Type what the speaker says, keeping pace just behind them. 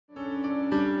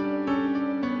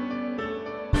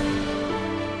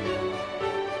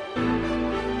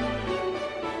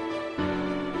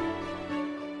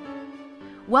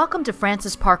Welcome to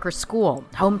Francis Parker School,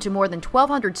 home to more than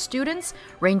 1,200 students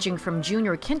ranging from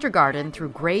junior kindergarten through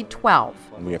grade 12.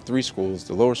 We have three schools,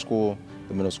 the lower school,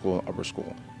 the middle school, and upper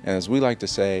school. And as we like to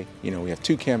say, we have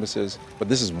two campuses, but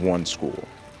this is one school.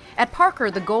 At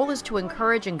Parker, the goal is to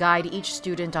encourage and guide each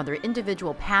student on their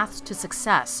individual paths to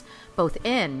success, both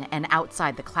in and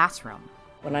outside the classroom.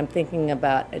 When I'm thinking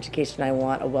about education, I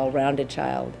want a well-rounded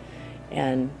child,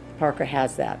 and Parker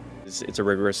has that. It's a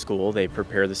rigorous school. They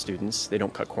prepare the students. They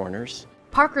don't cut corners.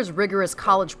 Parker's rigorous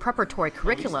college preparatory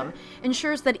curriculum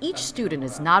ensures that each student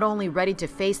is not only ready to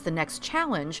face the next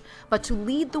challenge, but to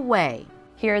lead the way.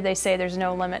 Here they say there's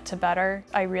no limit to better.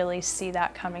 I really see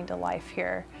that coming to life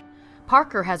here.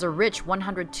 Parker has a rich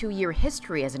 102-year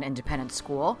history as an independent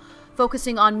school,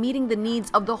 focusing on meeting the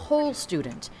needs of the whole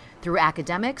student through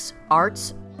academics,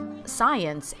 arts,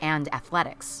 science, and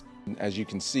athletics. As you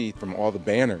can see from all the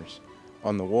banners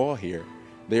on the wall here,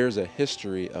 there's a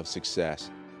history of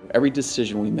success. Every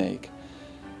decision we make,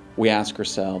 we ask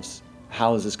ourselves,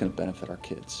 how is this going to benefit our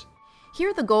kids?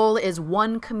 Here the goal is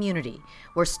one community,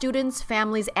 where students,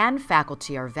 families, and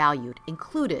faculty are valued,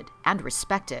 included, and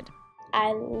respected.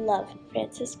 I love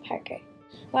Francis Parker.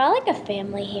 We're all like a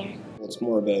family here. It's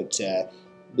more about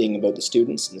being about the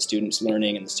students and the students'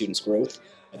 learning and the students' growth.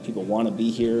 People want to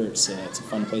be here. It's a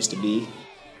fun place to be.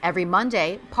 Every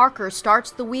Monday, Parker starts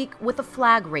the week with a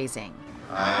flag raising.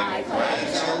 I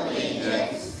pledge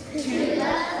allegiance to the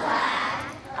flag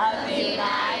of the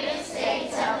United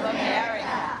States of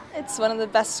America. It's one of the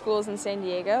best schools in San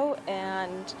Diego,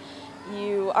 and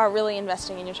you are really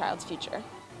investing in your child's future.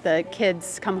 The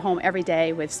kids come home every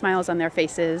day with smiles on their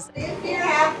faces. If you're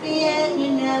happy and you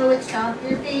know it, stomp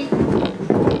your feet.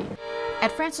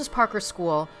 At Francis Parker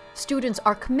School, students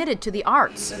are committed to the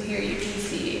arts. So here you can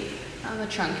see a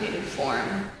truncated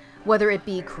form. Whether it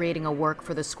be creating a work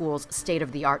for the school's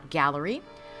state-of-the-art gallery,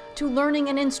 to learning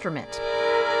an instrument.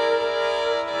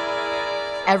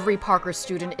 Every Parker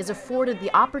student is afforded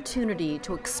the opportunity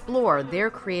to explore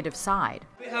their creative side.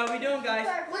 How are we doing, guys?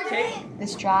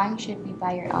 This drawing should be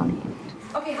by your own hand.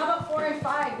 Okay, how about 4 and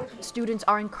 5? Students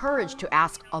are encouraged to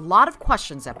ask a lot of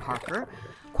questions at Parker,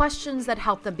 questions that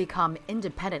help them become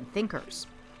independent thinkers.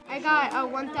 I got a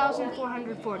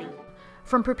 1,440.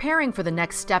 From preparing for the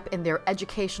next step in their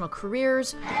educational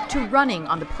careers to running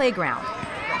on the playground,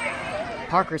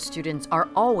 Parker students are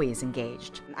always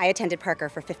engaged. I attended Parker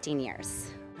for 15 years.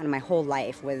 And my whole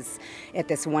life was at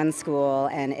this one school,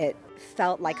 and it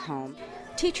felt like home.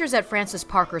 Teachers at Francis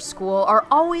Parker School are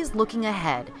always looking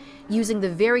ahead, using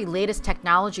the very latest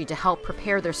technology to help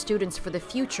prepare their students for the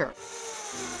future.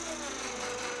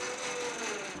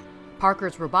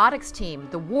 Parker's robotics team,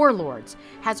 the Warlords,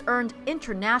 has earned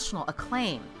international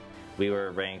acclaim. We were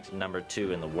ranked number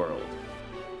 2 in the world.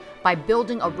 By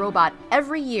building a robot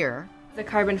every year, the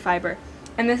carbon fiber.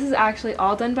 And this is actually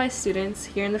all done by students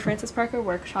here in the Francis Parker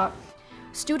workshop.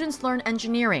 Students learn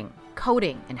engineering,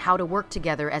 coding, and how to work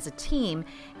together as a team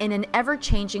in an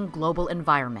ever-changing global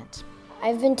environment.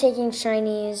 I've been taking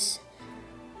Chinese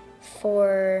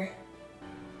I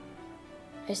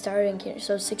started in kindergarten,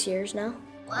 so 6 years now.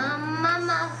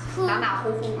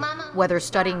 Whether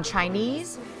studying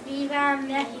Chinese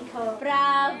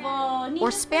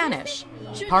or Spanish,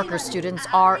 Parker students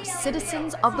are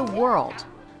citizens of the world.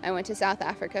 I went to South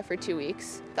Africa for 2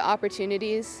 weeks. The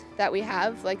opportunities that we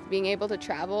have, like being able to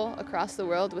travel across the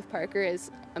world with Parker, is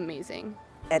amazing.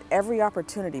 At every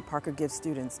opportunity, Parker gives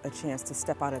students a chance to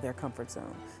step out of their comfort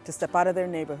zone, to step out of their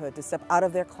neighborhood, to step out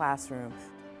of their classroom.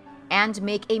 And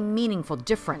make a meaningful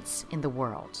difference in the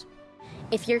world.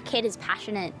 If your kid is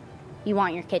passionate, you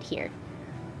want your kid here,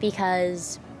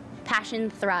 because passion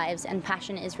thrives and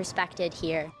passion is respected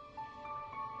here.